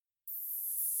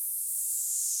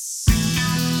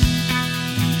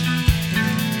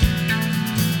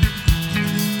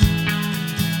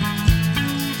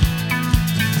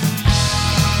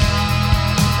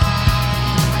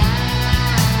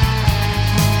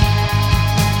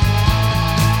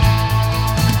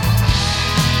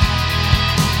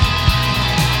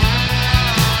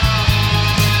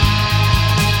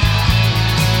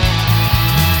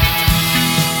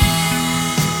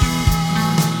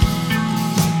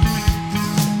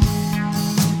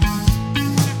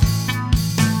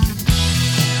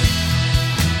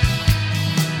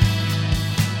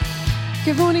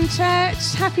morning,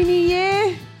 church. Happy New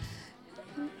Year.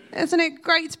 Isn't it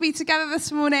great to be together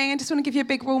this morning? I just want to give you a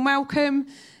big warm welcome.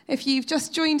 If you've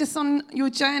just joined us on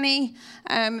your journey,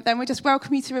 then we just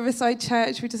welcome you to Riverside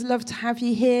Church. We just love to have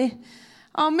you here.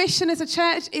 Our mission as a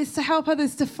church is to help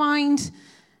others to find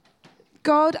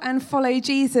God and follow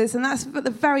Jesus. And that's at the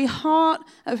very heart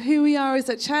of who we are as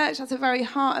a church. That's the very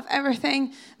heart of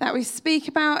everything that we speak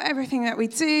about, everything that we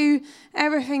do,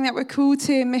 everything that we're called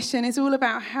to in mission is all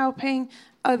about helping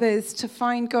others to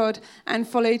find God and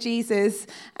follow Jesus.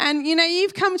 And you know,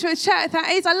 you've come to a church that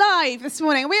is alive this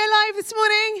morning. Are we alive this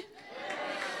morning?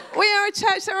 We are a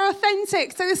church that are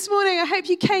authentic. So this morning, I hope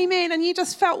you came in and you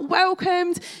just felt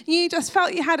welcomed. You just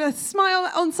felt you had a smile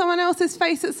on someone else's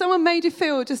face, that someone made you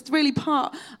feel just really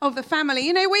part of the family.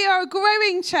 You know, we are a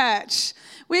growing church.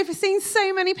 We've seen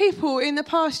so many people in the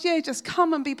past year just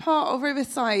come and be part of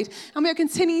Riverside. And we are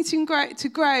continuing to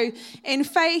grow in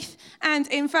faith and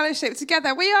in fellowship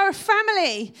together. We are a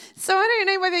family. So I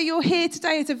don't know whether you're here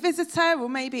today as a visitor or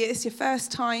maybe it's your first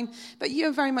time, but you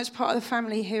are very much part of the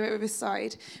family here at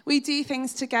Riverside. We do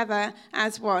things together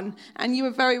as one. And you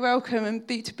are very welcome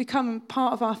to become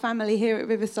part of our family here at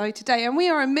Riverside today. And we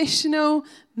are a missional,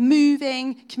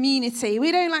 moving community.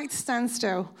 We don't like to stand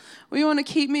still. We want to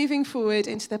keep moving forward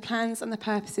into the plans and the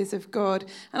purposes of God.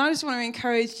 And I just want to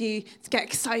encourage you to get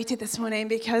excited this morning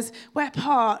because we're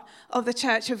part of the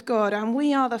church of God and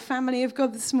we are the family of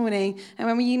God this morning. And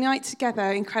when we unite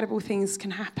together, incredible things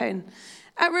can happen.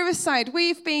 At Riverside,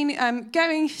 we've been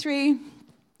going through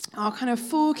our kind of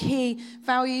 4 key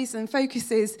values and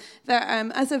focuses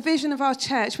that as a vision of our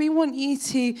church, we want you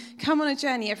to come on a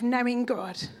journey of knowing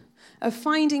God, of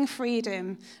finding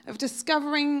freedom, of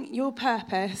discovering your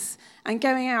purpose and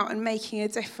going out and making a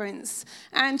difference.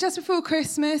 And just before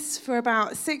Christmas, for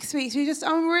about 6 weeks, we just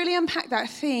really unpacked that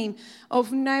theme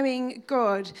of knowing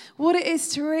God, what it is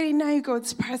to really know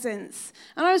God's presence.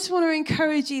 And I just want to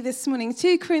encourage you this morning.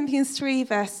 2 Corinthians 3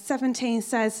 verse 17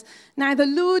 says, "Now the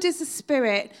Lord is the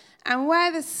Spirit, and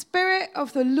where the Spirit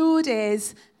of the Lord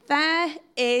is, there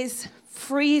is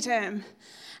freedom."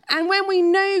 And when we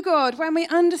know God, when we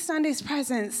understand his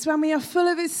presence, when we are full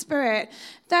of his Spirit,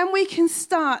 then we can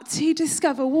start to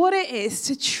discover what it is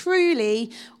to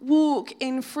truly walk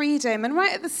in freedom. And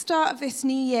right at the start of this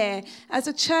new year, as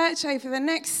a church, over the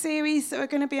next series that we're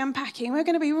going to be unpacking, we're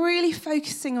going to be really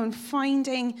focusing on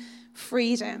finding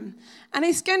freedom. And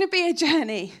it's going to be a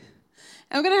journey.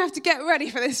 And we're going to have to get ready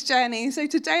for this journey. So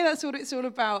today, that's what it's all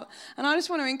about. And I just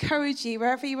want to encourage you,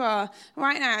 wherever you are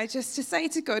right now, just to say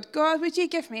to God, God, would you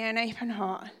give me an open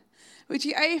heart? Would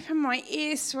you open my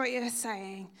ears to what you're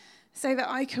saying so that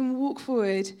I can walk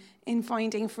forward in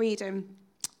finding freedom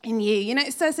in you? You know,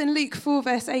 it says in Luke 4,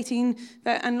 verse 18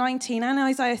 and 19, and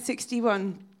Isaiah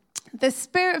 61, "The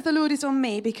Spirit of the Lord is on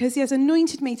me because he has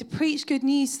anointed me to preach good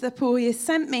news to the poor. He has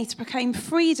sent me to proclaim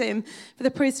freedom for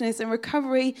the prisoners and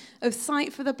recovery of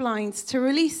sight for the blind, to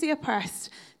release the oppressed,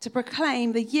 to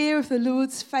proclaim the year of the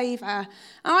Lord's favour."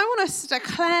 And I want us to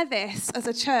declare this as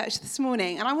a church this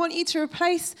morning. And I want you to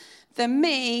replace the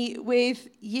me with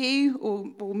you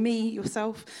or me,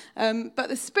 yourself. But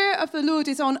the Spirit of the Lord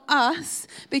is on us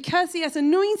because he has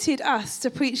anointed us to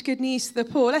preach good news to the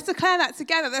poor. Let's declare that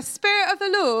together. The Spirit of the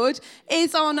Lord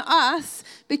is on us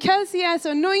because he has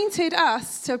anointed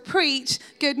us to preach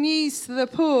good news to the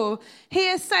poor. He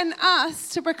has sent us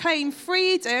to proclaim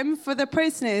freedom for the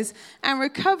prisoners and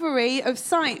recovery of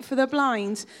sight for the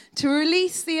blind, to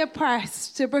release the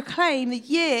oppressed, to proclaim the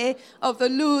year of the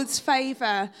Lord's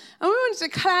favour. And we want to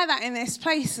declare that in this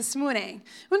place this morning.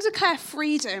 We want to declare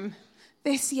freedom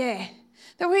this year,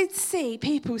 that we'd see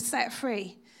people set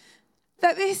free,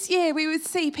 that this year we would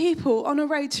see people on a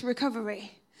road to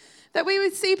recovery, that we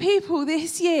would see people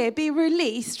this year be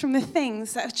released from the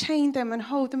things that have chained them and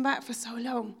hold them back for so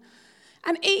long.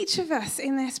 And each of us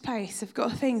in this place have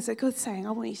got things that God's saying,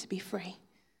 I want you to be free.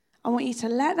 I want you to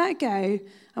let that go.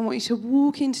 I want you to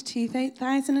walk into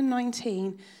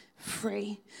 2019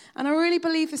 free. And I really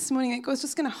believe this morning that God's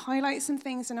just going to highlight some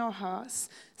things in our hearts.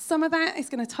 Some of that is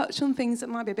going to touch on things that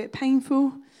might be a bit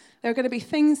painful. There are going to be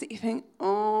things that you think,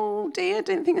 oh dear, I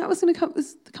didn't think that was going to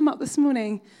come up this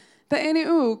morning. But in it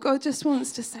all, God just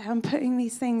wants to say, I'm putting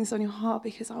these things on your heart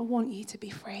because I want you to be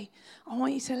free. I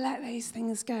want you to let those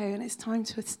things go. And it's time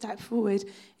to step forward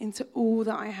into all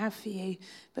that I have for you.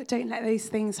 But don't let those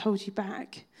things hold you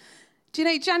back. Do you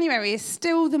know, January is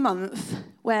still the month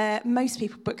where most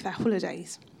people book their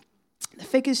holidays. The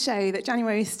figures show that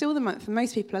January is still the month when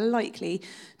most people are likely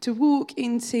to walk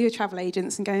into a travel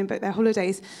agents and go and book their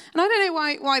holidays. And I don't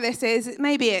know why this is.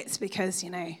 Maybe it's because,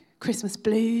 Christmas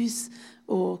blues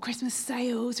or Christmas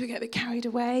sales, we get a bit carried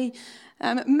away.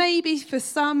 Maybe for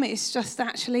some, it's just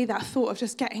actually that thought of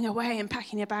just getting away and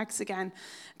packing your bags again.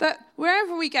 But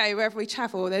wherever we go, wherever we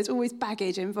travel, there's always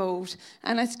baggage involved.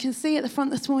 And as you can see at the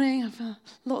front this morning, I've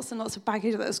lots and lots of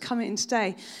baggage that has come in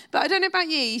today. But I don't know about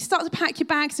you. You start to pack your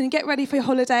bags and you get ready for your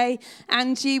holiday,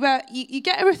 and you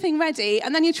get everything ready,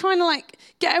 and then you're trying to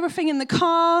get everything in the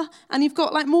car, and you've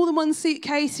got more than one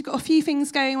suitcase. You've got a few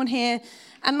things going on here.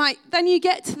 And then you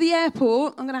get to the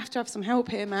airport. I'm going to have some help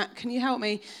here, Matt. Can you help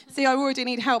me? See, I already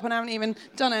need help and I haven't even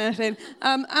done anything.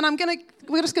 And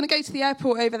we're just going to go to the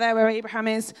airport over there where Abraham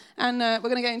is, and we're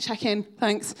going to go and check in.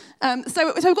 Thanks.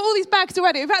 So we've got all these bags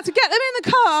already. We've had to get them in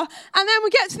the car, and then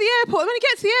we get to the airport. And when you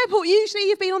get to the airport, usually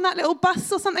you've been on that little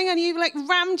bus or something, and you've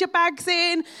rammed your bags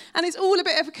in, and it's all a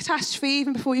bit of a catastrophe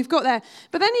even before you've got there.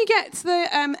 But then you get to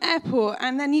the airport,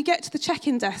 and then you get to the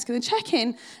check-in desk, and the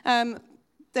check-in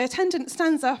the attendant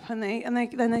stands up and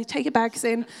then they take your bags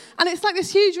in. And it's like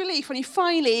this huge relief when you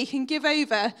finally can give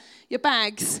over your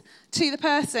bags to the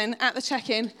person at the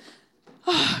check-in.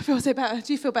 Oh, I feel so better.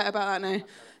 Do you feel better about that now?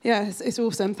 Yeah, it's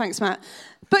awesome. Thanks, Matt.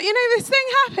 But this thing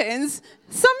happens.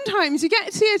 Sometimes you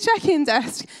get to your check-in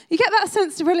desk, you get that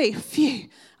sense of relief. Phew,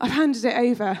 I've handed it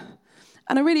over.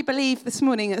 And I really believe this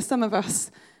morning that some of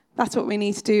us, that's what we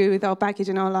need to do with our baggage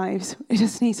in our lives. We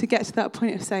just need to get to that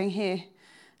point of saying, here,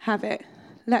 have it.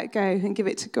 Let go and give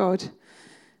it to God.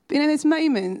 But there's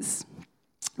moments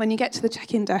when you get to the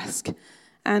check-in desk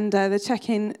and the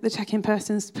check-in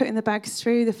person's putting the bags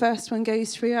through. The first one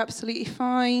goes through absolutely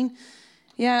fine.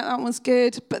 Yeah, that one's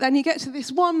good. But then you get to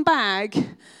this one bag,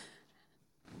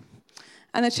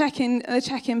 and the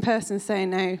check-in person's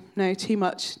saying, no, too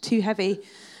much, too heavy.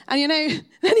 And then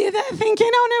you're there thinking,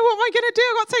 oh no, what am I going to do?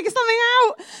 I've got to take something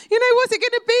out. What's it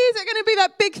going to be? Is it going to be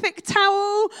that big, thick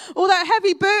towel or that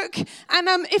heavy book?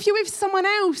 And if you're with someone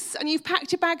else and you've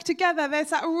packed your bag together, there's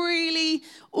that really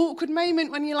awkward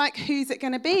moment when you're like, who's it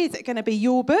going to be? Is it going to be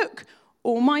your book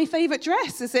or my favourite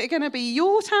dress? Is it going to be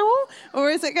your towel? Or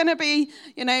is it going to be,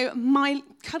 my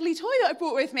cuddly toy that I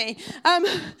brought with me?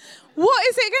 What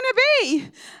is it going to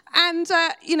be? And,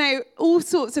 all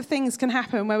sorts of things can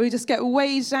happen where we just get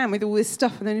weighed down with all this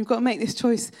stuff, and then you've got to make this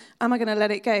choice, am I going to let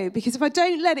it go? Because if I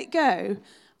don't let it go,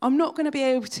 I'm not going to be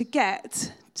able to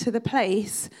get to the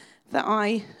place that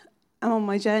I am on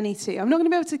my journey to. I'm not going to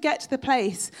be able to get to the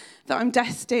place that I'm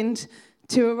destined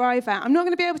to arrive at. I'm not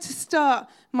going to be able to start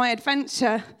my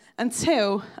adventure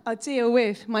until I deal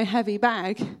with my heavy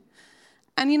bag.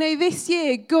 And this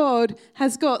year, God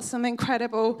has got some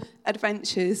incredible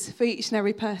adventures for each and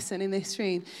every person in this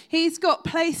room. He's got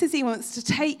places he wants to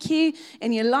take you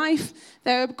in your life.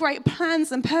 There are great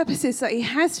plans and purposes that he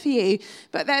has for you,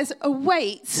 but there's a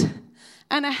weight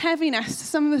and a heaviness to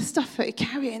some of the stuff that you're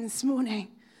carrying this morning.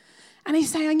 And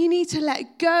he's saying, you need to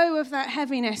let go of that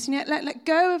heaviness. You need to let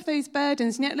go of those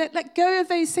burdens. You need to let go of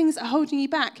those things that are holding you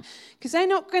back, because they're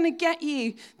not going to get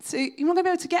you to, you're not going to be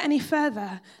able to get any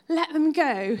further. Let them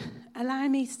go. Allow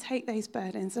me to take those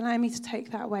burdens. Allow me to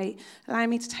take that weight. Allow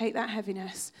me to take that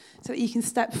heaviness so that you can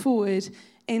step forward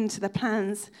into the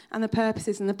plans and the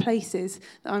purposes and the places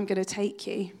that I'm going to take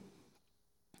you.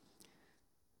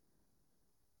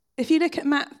 If you look at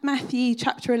Matthew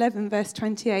chapter 11, verse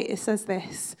 28, it says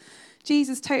this.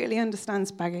 Jesus totally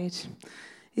understands baggage.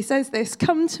 He says this,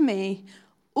 come to me,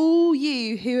 all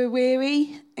you who are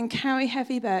weary and carry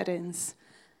heavy burdens,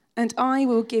 and I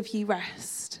will give you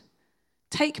rest.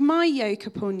 Take my yoke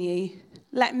upon you.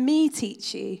 Let me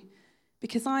teach you,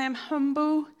 because I am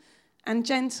humble and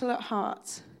gentle at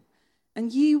heart,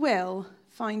 and you will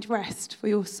find rest for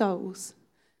your souls.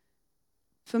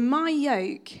 For my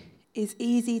yoke is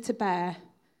easy to bear,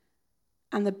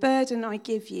 and the burden I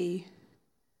give you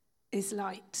is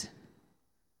light.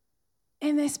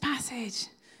 In this passage,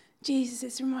 Jesus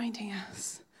is reminding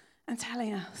us and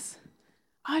telling us,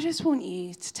 I just want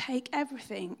you to take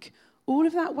everything, all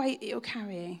of that weight that you're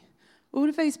carrying, all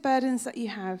of those burdens that you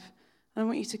have, and I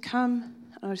want you to come,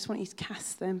 and I just want you to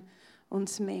cast them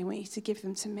onto me. I want you to give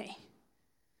them to me.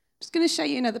 I'm just going to show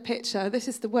you another picture. This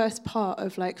is the worst part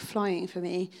of flying for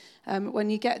me. When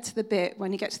you get to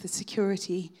the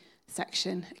security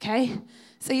section, okay?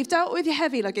 So you've dealt with your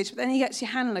heavy luggage, but then you get to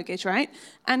your hand luggage, right?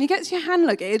 And you get to your hand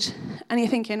luggage, and you're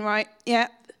thinking, right, yeah.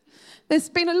 There's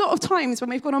been a lot of times when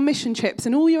we've gone on mission trips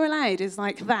and all you're allowed is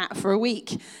like that for a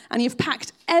week. And you've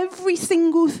packed every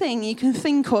single thing you can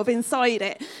think of inside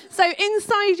it. So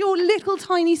inside your little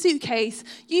tiny suitcase,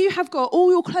 you have got all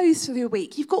your clothes for the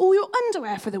week. You've got all your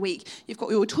underwear for the week. You've got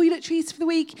your toiletries for the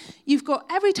week. You've got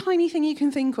every tiny thing you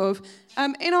can think of.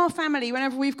 In our family,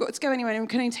 whenever we've got to go anywhere and we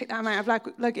can only take that amount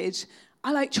of luggage,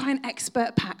 I like try and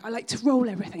expert pack. I like to roll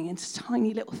everything into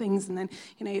tiny little things and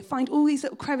then, find all these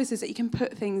little crevices that you can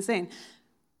put things in.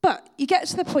 But you get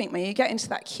to the point where you get into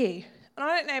that queue. And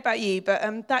I don't know about you,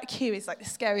 but that queue is like the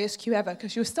scariest queue ever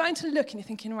because you're starting to look and you're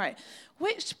thinking, right,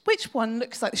 which one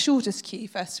looks like the shortest queue,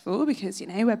 first of all, because,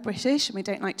 we're British and we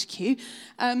don't like to queue.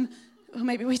 Or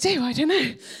maybe we do, I don't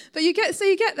know. But you get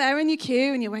there and you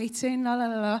queue and you're waiting, la, la,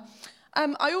 la, la.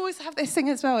 I always have this thing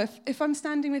as well. If I'm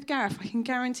standing with Gareth, I can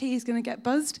guarantee he's going to get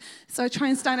buzzed. So I try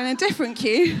and stand in a different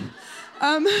queue.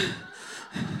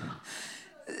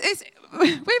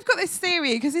 We've got this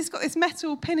theory because he's got this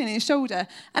metal pin in his shoulder,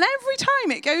 and every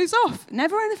time it goes off,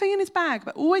 never anything in his bag,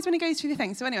 but always when he goes through the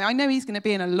thing. So anyway, I know he's going to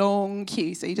be in a long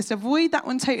queue, so you just avoid that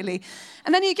one totally.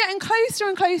 And then you're getting closer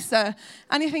and closer,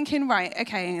 and you're thinking, right,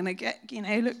 okay, I'm going to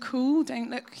get, look cool, don't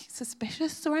look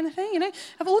suspicious or anything,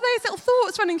 have all those little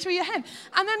thoughts running through your head.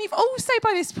 And then you've also,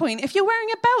 by this point, if you're wearing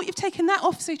a belt, you've taken that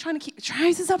off, so you're trying to keep your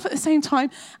trousers up at the same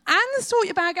time, and sort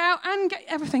your bag out, and get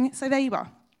everything. So there you are.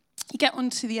 You get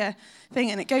onto the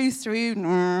thing and it goes through,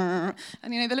 and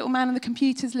the little man on the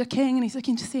computer's looking and he's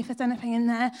looking to see if there's anything in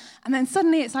there. And then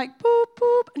suddenly it's like, boop,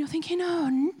 boop, and you're thinking, oh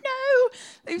no,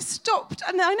 they've stopped.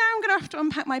 And now I'm going to have to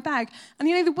unpack my bag. And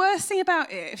the worst thing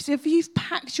about it is if you've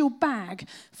packed your bag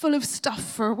full of stuff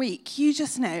for a week, you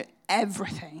just know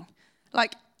everything.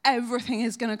 Like everything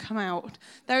is going to come out.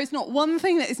 There is not one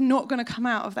thing that is not going to come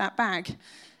out of that bag.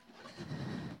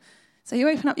 So you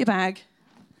open up your bag.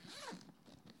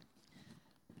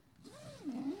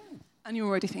 And you're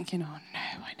already thinking, oh no,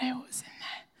 I know what's in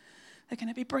there. They're going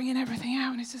to be bringing everything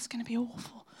out and it's just going to be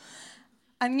awful.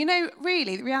 And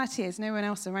really, the reality is no one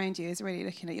else around you is really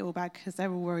looking at your bag because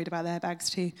they're all worried about their bags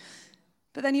too.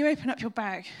 But then you open up your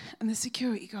bag and the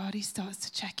security guard, he starts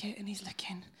to check it and he's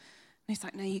looking. And he's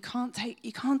like, no, you can't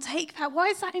take that. Why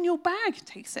is that in your bag?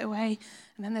 Takes it away.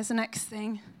 And then there's the next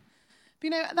thing.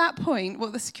 But at that point,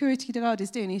 what the security guard is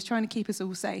doing, he's trying to keep us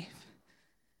all safe.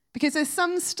 Because there's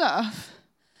some stuff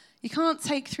you can't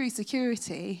take through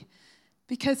security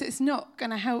because it's not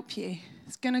going to help you.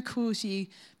 It's going to cause you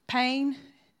pain,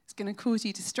 it's going to cause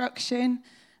you destruction,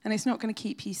 and it's not going to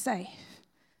keep you safe.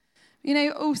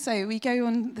 Also, we go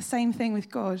on the same thing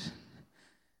with God,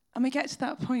 and we get to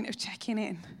that point of checking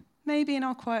in. Maybe in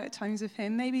our quiet times with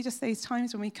him, maybe just those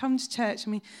times when we come to church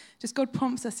and God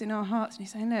prompts us in our hearts, and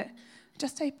he's saying, look,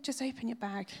 just open your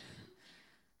bag.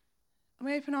 And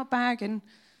we open our bag, and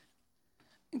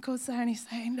God's there and he's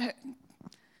saying, look,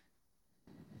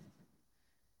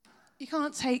 you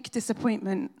can't take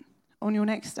disappointment on your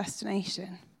next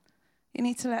destination. You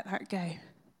need to let that go.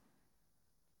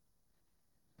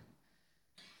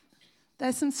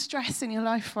 There's some stress in your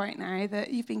life right now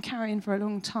that you've been carrying for a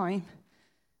long time.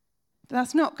 But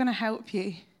that's not going to help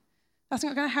you. That's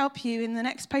not going to help you in the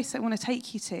next place I want to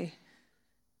take you to.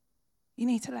 You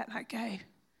need to let that go.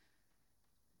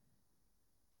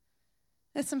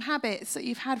 There's some habits that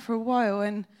you've had for a while,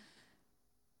 and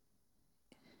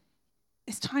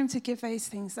it's time to give those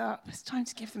things up. It's time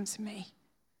to give them to me.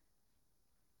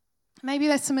 Maybe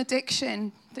there's some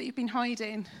addiction that you've been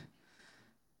hiding.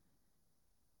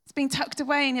 It's been tucked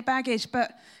away in your baggage,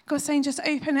 but God's saying, just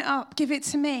open it up, give it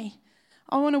to me.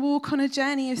 I want to walk on a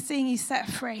journey of seeing you set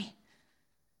free.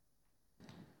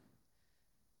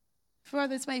 For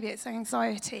others, maybe it's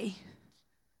anxiety.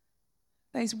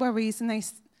 Those worries and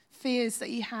those fears that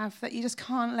you have that you just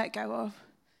can't let go of.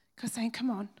 God's saying,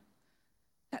 come on,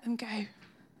 let them go.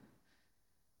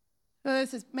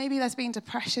 Maybe there's been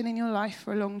depression in your life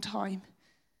for a long time.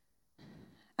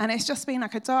 And it's just been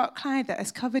like a dark cloud that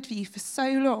has covered you for so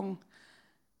long.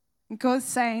 And God's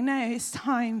saying, no, it's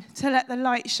time to let the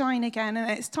light shine again.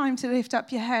 And it's time to lift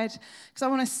up your head because I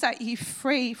want to set you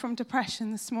free from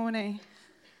depression this morning.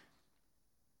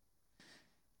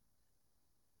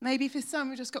 Maybe for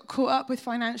some, we just got caught up with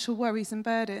financial worries and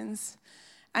burdens.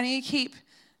 And you keep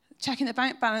checking the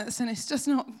bank balance and it's just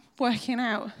not working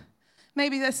out.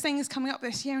 Maybe there's things coming up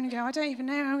this year and you go, I don't even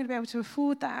know how I'm going to be able to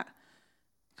afford that.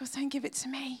 God's saying, give it to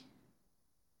me.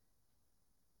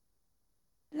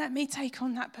 Let me take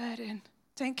on that burden.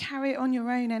 Don't carry it on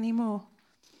your own anymore.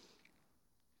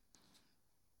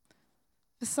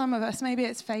 For some of us, maybe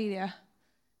it's failure.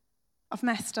 I've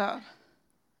messed up.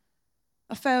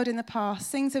 I failed in the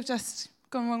past. Things have just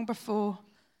gone wrong before.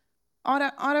 I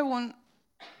don't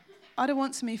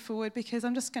want to move forward because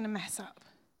I'm just going to mess up.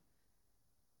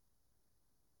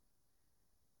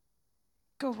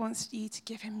 God wants you to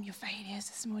give him your failures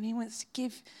this morning.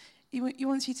 He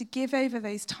wants you to give over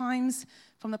those times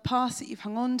from the past that you've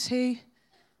hung on to,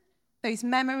 those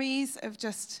memories of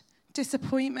just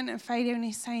disappointment and failure, and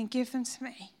he's saying, give them to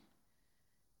me.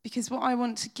 Because what I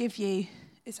want to give you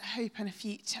is a hope and a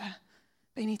future.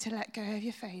 But you need to let go of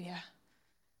your failure.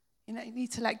 You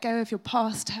need to let go of your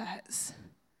past hurts.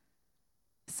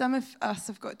 Some of us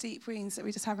have got deep wounds that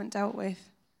we just haven't dealt with.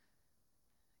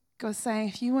 God's saying,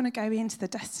 if you want to go into the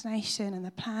destination and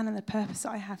the plan and the purpose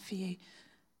that I have for you,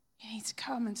 you need to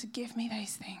come and to give me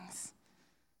those things.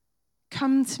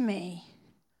 Come to me,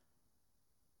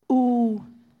 all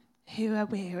who are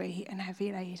weary and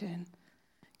heavy laden.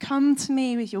 Come to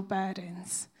me with your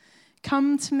burdens.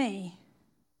 Come to me,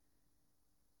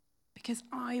 because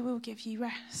I will give you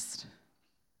rest.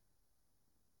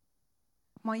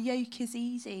 My yoke is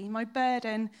easy. My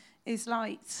burden is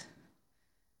light.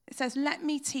 It says, let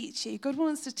me teach you. God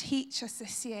wants to teach us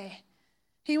this year.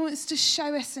 He wants to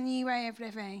show us a new way of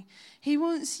living. He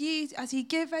wants you, as you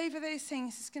give over those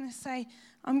things, he's going to say,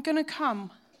 I'm going to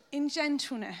come in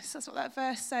gentleness. That's what that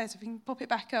verse says. If you can pop it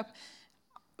back up.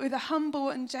 With a humble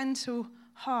and gentle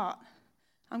heart.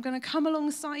 I'm going to come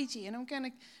alongside you and I'm going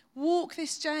to walk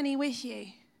this journey with you.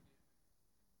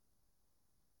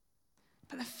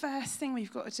 But the first thing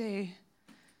we've got to do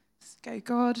is go,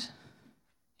 God,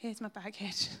 here's my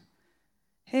baggage.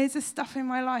 Here's the stuff in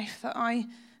my life that I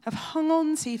have hung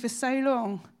on to for so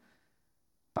long.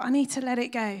 But I need to let it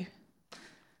go.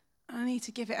 I need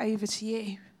to give it over to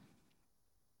you.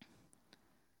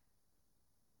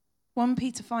 1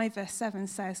 Peter 5 verse 7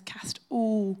 says, cast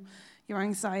all your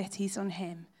anxieties on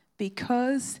him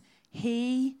because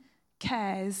he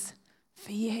cares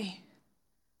for you.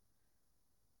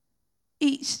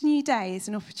 Each new day is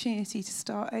an opportunity to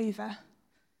start over.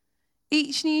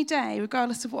 Each new day,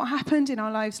 regardless of what happened in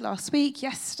our lives last week,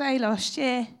 yesterday, last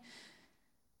year,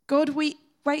 God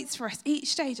waits for us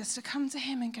each day just to come to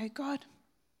him and go, God,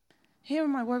 here are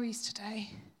my worries today.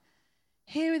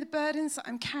 Here are the burdens that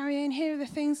I'm carrying. Here are the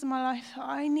things in my life that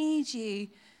I need you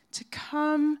to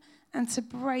come and to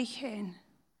break in.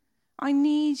 I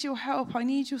need your help. I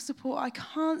need your support. I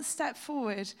can't step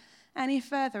forward any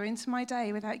further into my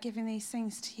day without giving these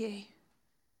things to you.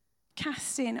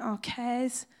 Casting our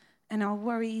cares and our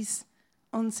worries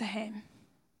onto him.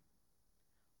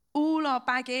 All our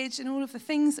baggage and all of the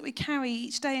things that we carry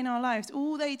each day in our lives,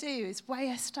 all they do is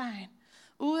weigh us down.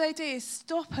 All they do is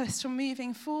stop us from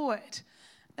moving forward.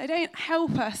 They don't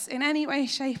help us in any way,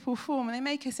 shape, or form, and they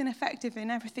make us ineffective in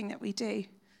everything that we do.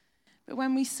 But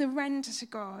when we surrender to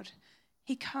God,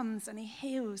 he comes and he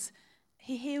heals.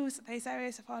 He heals those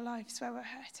areas of our lives where we're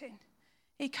hurting.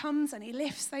 He comes and he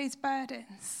lifts those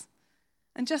burdens.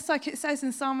 And just like it says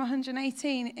in Psalm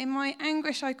 118, in my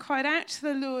anguish I cried out to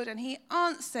the Lord and he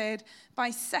answered by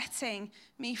setting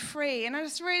me free. And I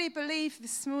just really believe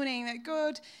this morning that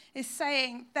God is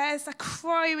saying there's a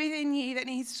cry within you that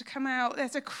needs to come out.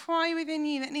 There's a cry within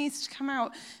you that needs to come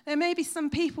out. There may be some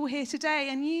people here today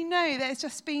and you know there's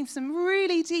just been some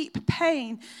really deep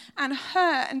pain and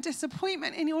hurt and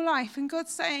disappointment in your life. And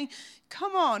God's saying,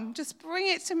 come on, just bring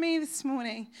it to me this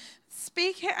morning.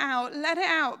 Speak it out, let it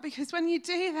out, because when you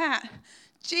do that,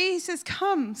 Jesus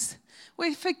comes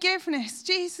with forgiveness.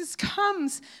 Jesus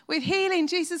comes with healing.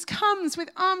 Jesus comes with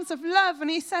arms of love, and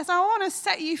he says, I want to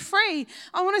set you free.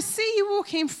 I want to see you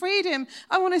walk in freedom.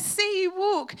 I want to see you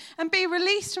walk and be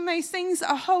released from those things that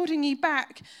are holding you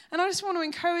back. And I just want to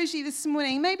encourage you this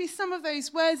morning. Maybe some of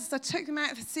those words, as I took them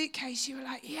out of the suitcase, you were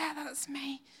like, yeah, that's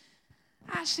me.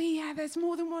 Actually, yeah, there's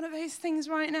more than one of those things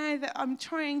right now that I'm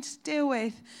trying to deal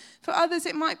with. For others,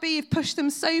 it might be you've pushed them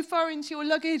so far into your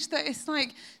luggage that it's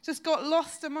like just got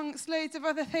lost amongst loads of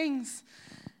other things.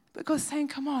 But God's saying,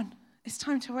 come on, it's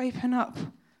time to open up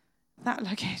that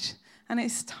luggage. And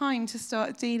it's time to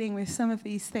start dealing with some of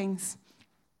these things.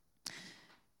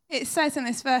 It says in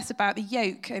this verse about the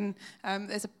yoke, and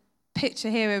there's a picture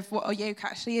here of what a yoke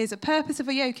actually is. The purpose of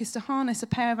a yoke is to harness a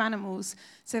pair of animals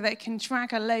so they can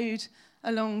drag a load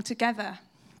along together.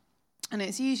 And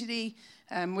it's usually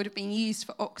would have been used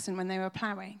for oxen when they were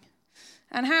ploughing.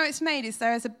 And how it's made is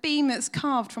there is a beam that's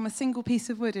carved from a single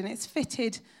piece of wood and it's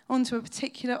fitted onto a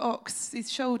particular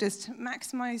ox's shoulders to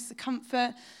maximize the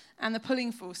comfort and the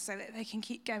pulling force so that they can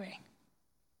keep going.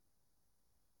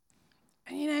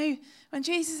 And you know, when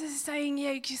Jesus is saying,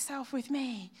 yoke yourself with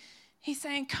me, he's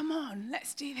saying, come on,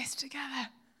 let's do this together.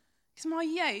 Because my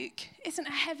yoke isn't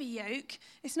a heavy yoke.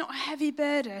 It's not a heavy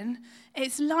burden.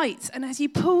 It's light. And as you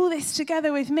pull this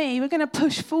together with me, we're going to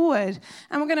push forward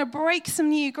and we're going to break some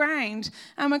new ground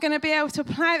and we're going to be able to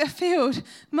plough the field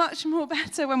much more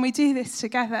better when we do this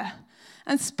together.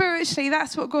 And spiritually,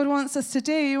 that's what God wants us to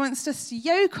do. He wants us to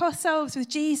yoke ourselves with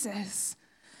Jesus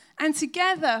and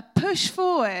together push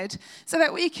forward so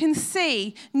that we can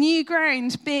see new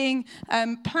ground being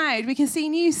ploughed. We can see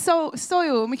new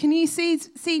soil, and we can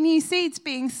see new seeds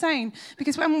being sown.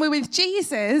 Because when we're with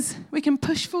Jesus, we can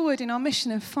push forward in our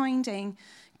mission of finding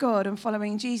God and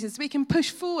following Jesus. We can push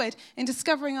forward in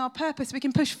discovering our purpose. We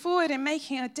can push forward in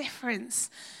making a difference.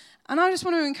 And I just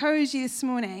want to encourage you this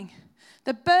morning.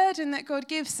 The burden that God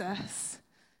gives us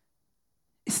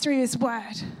is through his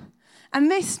word. And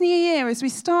this new year, as we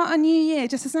start a new year,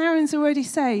 just as Aaron's already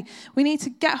said, we need to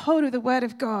get hold of the word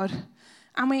of God.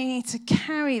 And we need to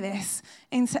carry this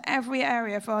into every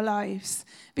area of our lives.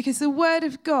 Because the word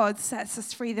of God sets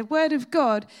us free. The word of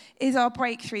God is our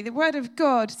breakthrough. The word of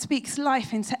God speaks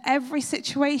life into every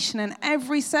situation and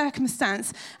every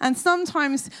circumstance. And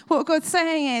sometimes what God's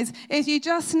saying is you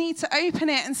just need to open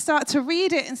it and start to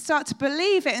read it and start to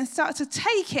believe it and start to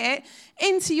take it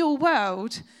into your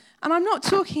world. And I'm not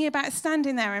talking about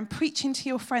standing there and preaching to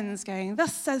your friends going,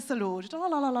 thus says the Lord, la,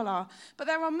 la, la, la, la. But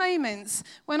there are moments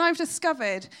when I've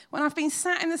discovered, when I've been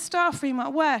sat in the staff room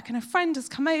at work and a friend has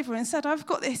come over and said, I've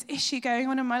got this issue going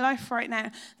on in my life right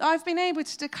now, that I've been able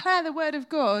to declare the word of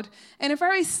God in a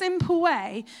very simple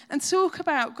way and talk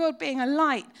about God being a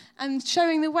light and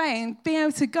showing the way and being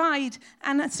able to guide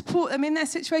and support them in their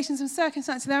situations and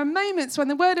circumstances. There are moments when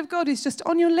the word of God is just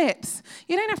on your lips.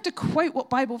 You don't have to quote what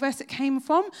Bible verse it came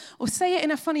from or say it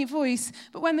in a funny voice,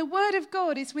 but when the word of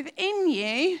God is within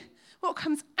you, what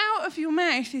comes out of your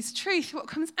mouth is truth. What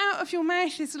comes out of your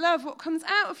mouth is love. What comes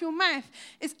out of your mouth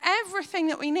is everything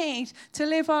that we need to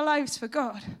live our lives for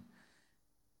God.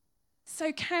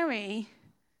 So carry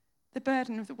the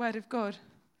burden of the word of God.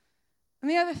 And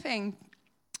the other thing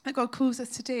that God calls us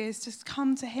to do is just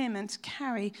come to him and to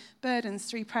carry burdens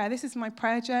through prayer. This is my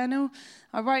prayer journal.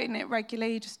 I write in it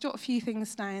regularly, just jot a few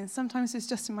things down. Sometimes it's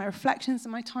just in my reflections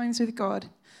and my times with God.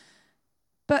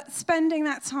 But spending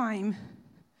that time,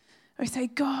 I say,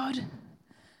 God,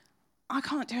 I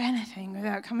can't do anything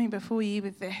without coming before you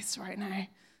with this right now.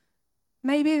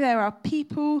 Maybe there are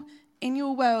people in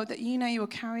your world that you know you're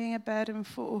carrying a burden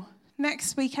for.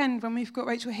 Next weekend, when we've got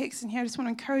Rachel Hickson here, I just want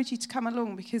to encourage you to come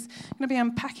along because I'm going to be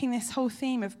unpacking this whole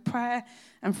theme of prayer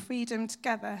and freedom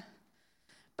together.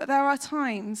 But there are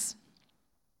times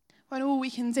when all we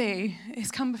can do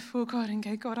is come before God and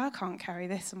go, God, I can't carry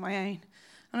this on my own.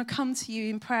 I'm going to come to you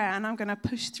in prayer and I'm going to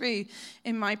push through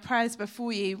in my prayers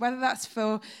before you, whether that's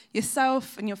for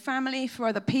yourself and your family, for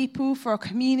other people, for our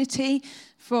community,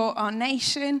 for our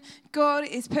nation. God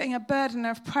is putting a burden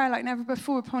of prayer like never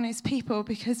before upon his people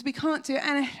because we can't do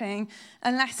anything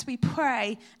unless we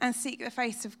pray and seek the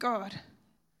face of God.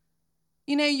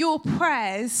 You know, your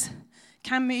prayers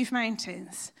can move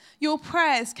mountains. Your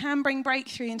prayers can bring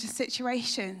breakthrough into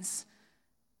situations.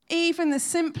 Even the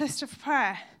simplest of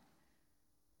prayer.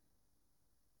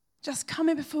 Just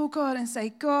coming before God and say,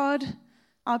 God,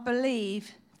 I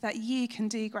believe that you can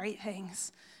do great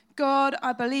things. God,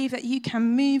 I believe that you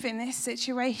can move in this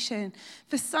situation.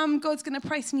 For some, God's going to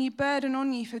place a new burden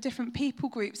on you for different people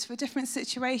groups, for different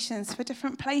situations, for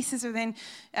different places within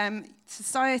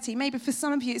society. Maybe for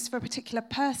some of you, it's for a particular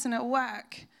person at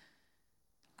work.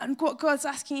 And what God's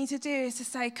asking you to do is to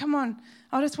say, come on,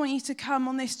 I just want you to come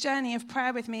on this journey of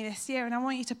prayer with me this year, and I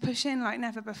want you to push in like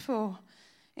never before.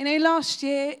 You know, last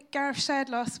year, Gareth shared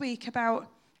last week about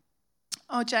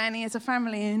our journey as a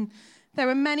family, and there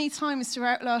were many times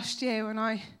throughout last year when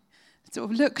I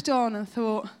sort of looked on and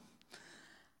thought,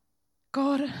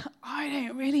 God, I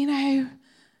don't really know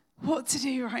what to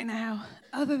do right now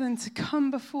other than to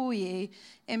come before you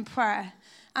in prayer.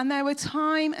 And there were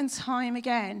time and time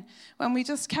again when we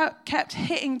just kept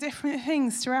hitting different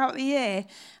things throughout the year,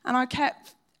 and I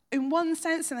kept, in one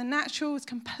sense, in the natural, was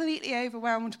completely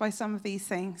overwhelmed by some of these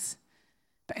things.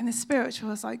 But in the spiritual,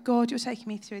 I was like, God, you're taking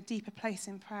me to a deeper place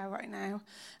in prayer right now.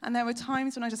 And there were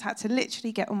times when I just had to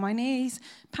literally get on my knees,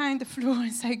 pound the floor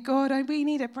and say, God, we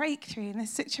need a breakthrough in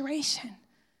this situation.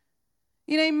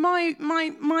 You know,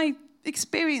 my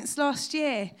experience last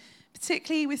year,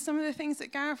 particularly with some of the things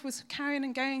that Gareth was carrying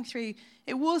and going through,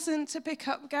 it wasn't to pick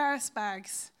up Gareth's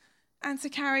bags and to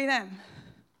carry them.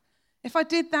 If I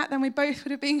did that, then we both would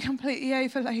have been completely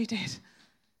overloaded.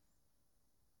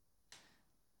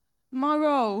 My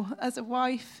role as a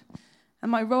wife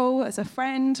and my role as a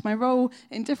friend, my role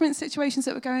in different situations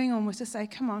that were going on was to say,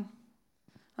 come on,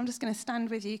 I'm just going to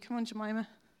stand with you. Come on, Jemima.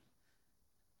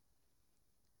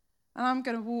 And I'm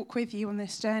going to walk with you on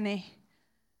this journey.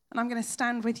 And I'm going to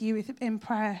stand with you in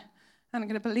prayer. And I'm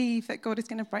going to believe that God is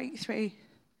going to break through.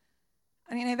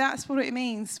 And you know, that's what it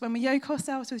means. When we yoke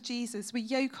ourselves with Jesus, we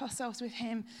yoke ourselves with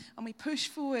him. And we push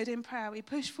forward in prayer. We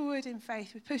push forward in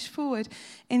faith. We push forward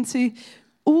into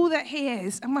all that he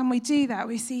is. And when we do that,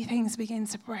 we see things begin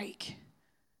to break.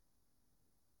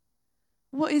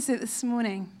 What is it this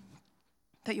morning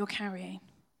that you're carrying?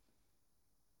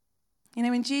 You know,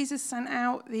 when Jesus sent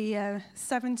out the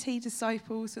 70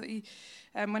 disciples, that he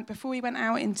before he went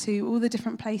out into all the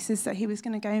different places that he was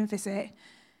going to go and visit,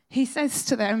 he says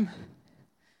to them,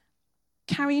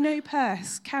 carry no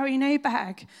purse, carry no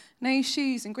bag, no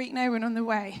shoes, and greet no one on the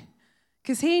way.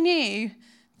 Because he knew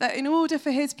that in order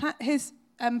for his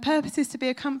purposes to be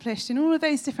accomplished in all of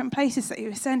those different places that he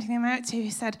was sending them out to, he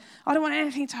said, I don't want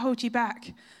anything to hold you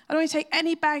back. I don't want you to take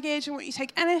any baggage. I don't want you to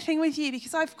take anything with you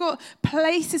because I've got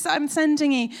places that I'm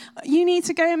sending you. You need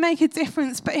to go and make a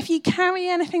difference. But if you carry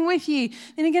anything with you,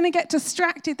 then you're going to get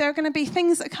distracted. There are going to be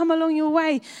things that come along your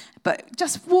way. But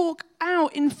just walk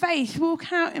out in faith.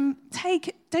 Walk out and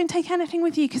don't take anything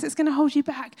with you because it's going to hold you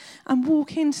back. And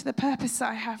walk into the purpose that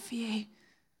I have for you.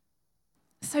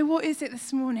 So what is it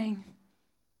this morning?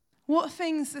 What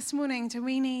things this morning do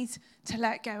we need to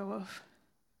let go of?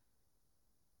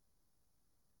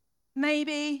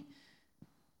 Maybe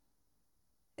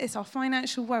it's our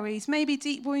financial worries. Maybe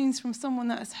deep wounds from someone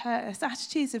that has hurt us.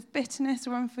 Attitudes of bitterness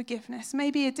or unforgiveness.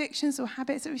 Maybe addictions or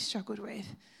habits that we've struggled with.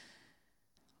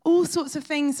 All sorts of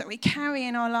things that we carry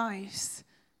in our lives.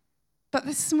 But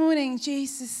this morning,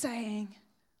 Jesus is saying,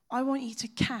 I want you to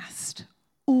cast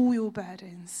all your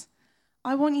burdens.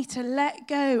 I want you to let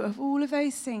go of all of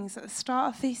those things at the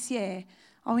start of this year.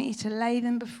 I want you to lay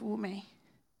them before me.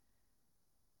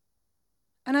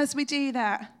 And as we do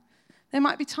that, there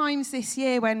might be times this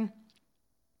year when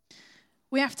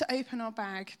we have to open our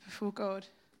bag before God.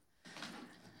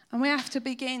 And we have to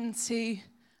begin to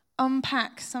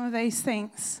unpack some of those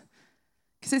things.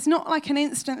 Because it's not like an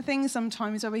instant thing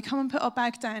sometimes where we come and put our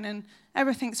bag down and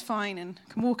everything's fine and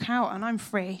can walk out and I'm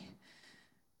free.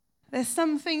 There's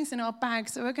some things in our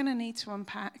bags that we're going to need to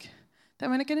unpack, that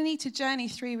we're going to need to journey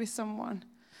through with someone.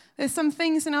 There's some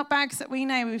things in our bags that we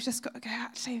know we've just got to go,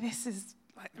 actually, this is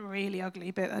like really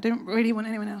ugly, but I don't really want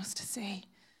anyone else to see.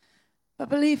 But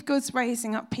I believe God's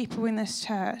raising up people in this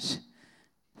church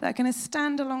that are going to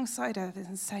stand alongside others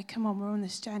and say, come on, we're on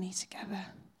this journey together.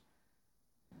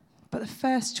 But the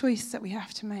first choice that we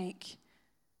have to make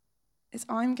is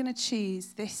I'm going to choose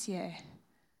this year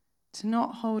to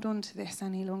not hold on to this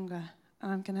any longer,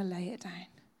 and I'm going to lay it down.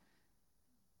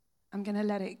 I'm going to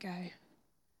let it go.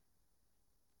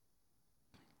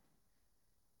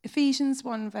 Ephesians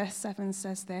 1 verse 7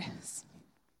 says this,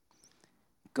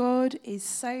 God is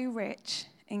so rich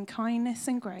in kindness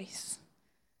and grace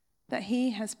that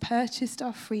he has purchased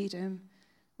our freedom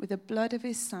with the blood of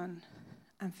his Son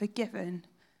and forgiven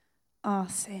our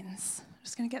sins. I'm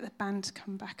just going to get the band to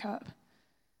come back up.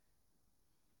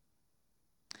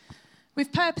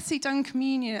 We've purposely done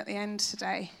communion at the end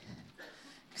today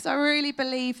because I really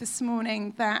believe this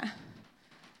morning that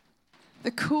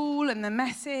the call and the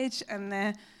message and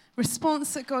the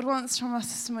response that God wants from us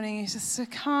this morning is just to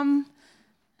come,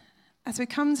 as we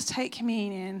come to take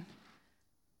communion,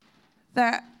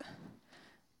 that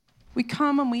we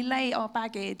come and we lay our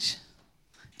baggage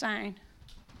down.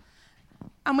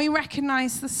 And we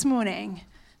recognize this morning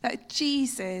that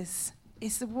Jesus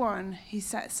is the one who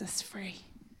sets us free.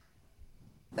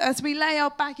 That as we lay our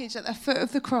baggage at the foot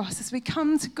of the cross, as we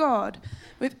come to God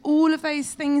with all of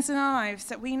those things in our lives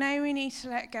that we know we need to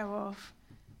let go of,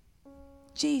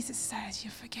 Jesus says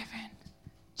you're forgiven.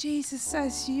 Jesus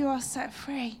says you are set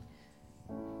free.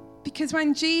 Because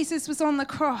when Jesus was on the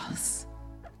cross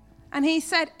and he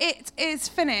said, it is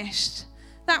finished,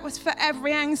 that was for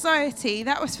every anxiety.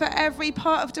 That was for every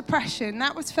part of depression.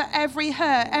 That was for every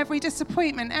hurt, every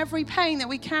disappointment, every pain that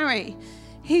we carry.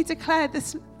 He declared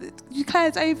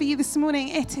over you this morning,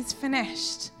 it is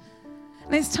finished.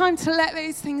 And it's time to let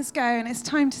those things go, and it's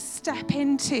time to step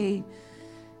into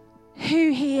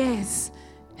who he is.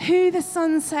 Who the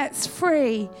Son sets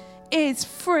free is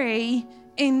free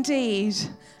indeed.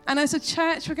 And as a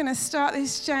church, we're going to start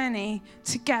this journey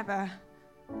together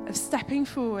of stepping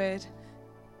forward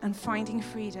and finding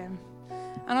freedom.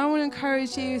 And I want to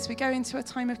encourage you as we go into a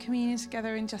time of communion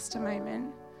together in just a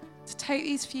moment, to take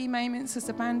these few moments as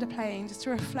the band are playing, just to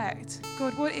reflect,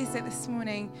 God, what is it this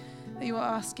morning that you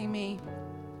are asking me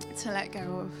to let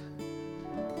go of?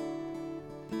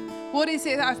 What is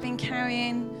it that I've been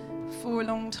carrying for a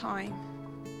long time?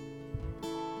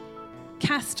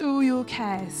 Cast all your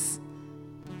cares.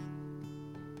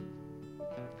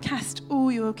 Cast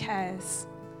all your cares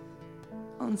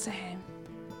onto him.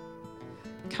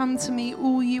 Come to me,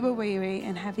 all you are weary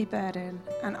and heavy burden,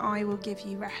 and I will give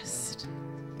you rest.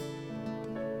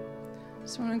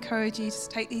 Just want to encourage you to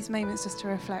take these moments just to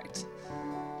reflect,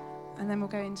 and then we'll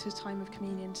go into a time of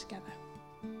communion together.